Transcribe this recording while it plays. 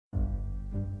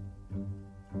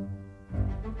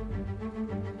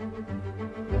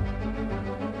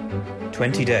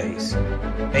20 days.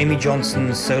 Amy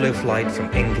Johnson's solo flight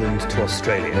from England to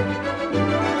Australia.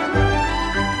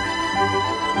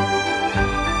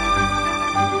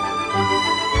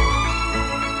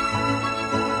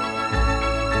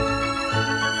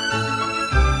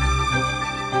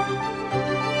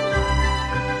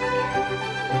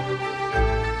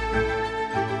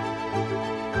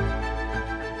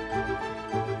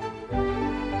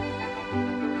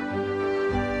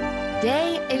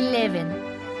 Day 11,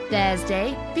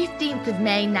 Thursday, 15th of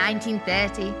May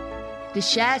 1930. The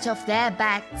shirt off their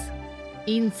backs.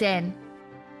 Insen.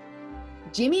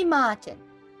 Jimmy Martin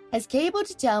has cabled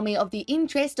to tell me of the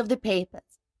interest of the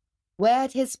papers.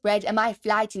 Word has spread and my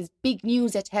flight is big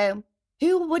news at home.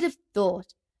 Who would have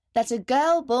thought that a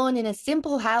girl born in a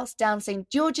simple house down St.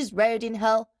 George's Road in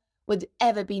Hull would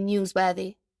ever be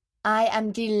newsworthy? I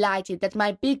am delighted that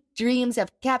my big dreams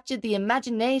have captured the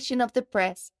imagination of the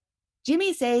press.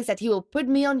 Jimmy says that he will put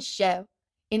me on show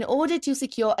in order to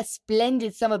secure a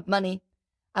splendid sum of money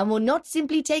and will not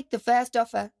simply take the first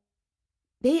offer.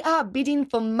 They are bidding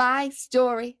for my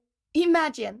story.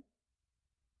 Imagine.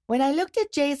 When I looked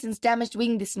at Jason's damaged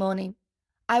wing this morning,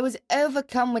 I was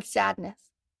overcome with sadness.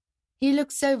 He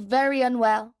looked so very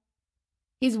unwell,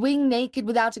 his wing naked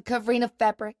without a covering of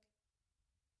fabric.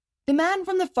 The man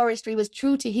from the forestry was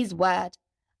true to his word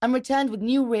and returned with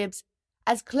new ribs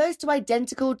as close to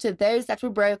identical to those that were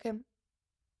broken.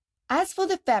 As for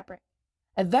the fabric,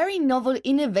 a very novel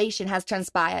innovation has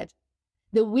transpired.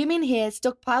 The women here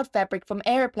stockpiled fabric from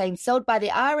aeroplanes sold by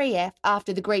the RAF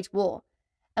after the Great War,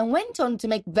 and went on to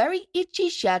make very itchy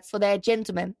shirts for their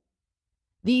gentlemen.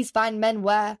 These fine men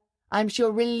were, I'm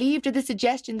sure, relieved at the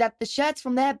suggestion that the shirts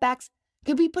from their backs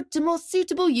could be put to more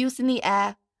suitable use in the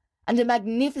air, and a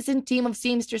magnificent team of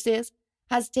seamstresses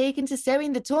has taken to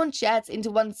sewing the torn shirts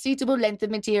into one suitable length of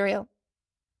material.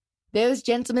 Those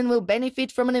gentlemen will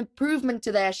benefit from an improvement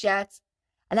to their shirts,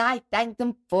 and I thank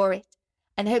them for it,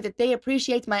 and hope that they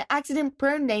appreciate my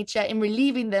accident-prone nature in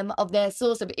relieving them of their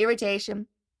source of irritation.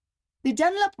 The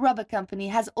Dunlop Rubber Company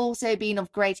has also been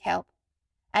of great help,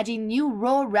 adding new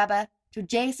raw rubber to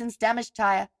Jason's damaged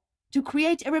tire to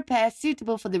create a repair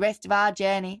suitable for the rest of our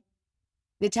journey.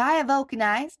 The tire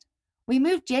vulcanized, we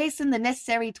moved Jason the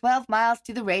necessary 12 miles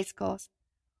to the racecourse,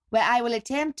 where I will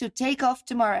attempt to take off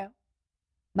tomorrow.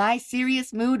 My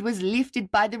serious mood was lifted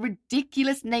by the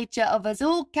ridiculous nature of us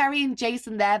all carrying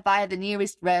Jason there via the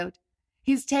nearest road,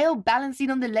 his tail balancing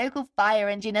on the local fire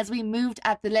engine as we moved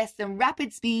at the less than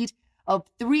rapid speed of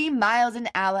 3 miles an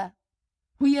hour.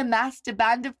 We amassed a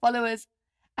band of followers,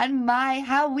 and my,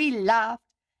 how we laughed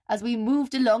as we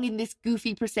moved along in this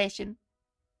goofy procession.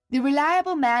 The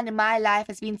reliable man in my life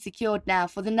has been secured now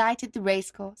for the night at the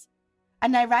racecourse,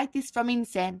 and I write this from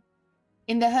Insen,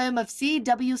 in the home of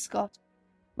C.W. Scott,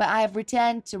 where I have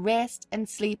returned to rest and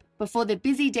sleep before the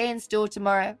busy day in store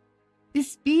tomorrow. The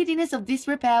speediness of this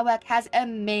repair work has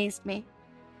amazed me,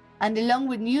 and along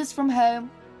with news from home,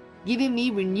 given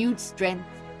me renewed strength.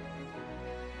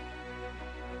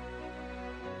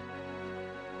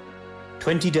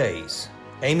 20 days.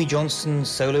 Amy Johnson's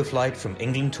solo flight from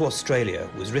England to Australia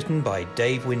was written by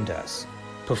Dave Windass,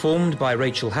 performed by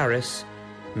Rachel Harris,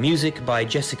 music by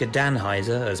Jessica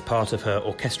Danheiser as part of her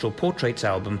Orchestral Portraits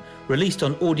album released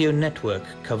on Audio Network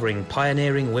covering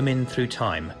pioneering women through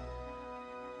time.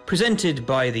 Presented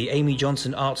by the Amy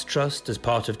Johnson Arts Trust as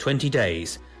part of 20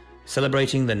 Days,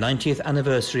 celebrating the 90th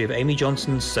anniversary of Amy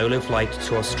Johnson's solo flight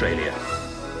to Australia.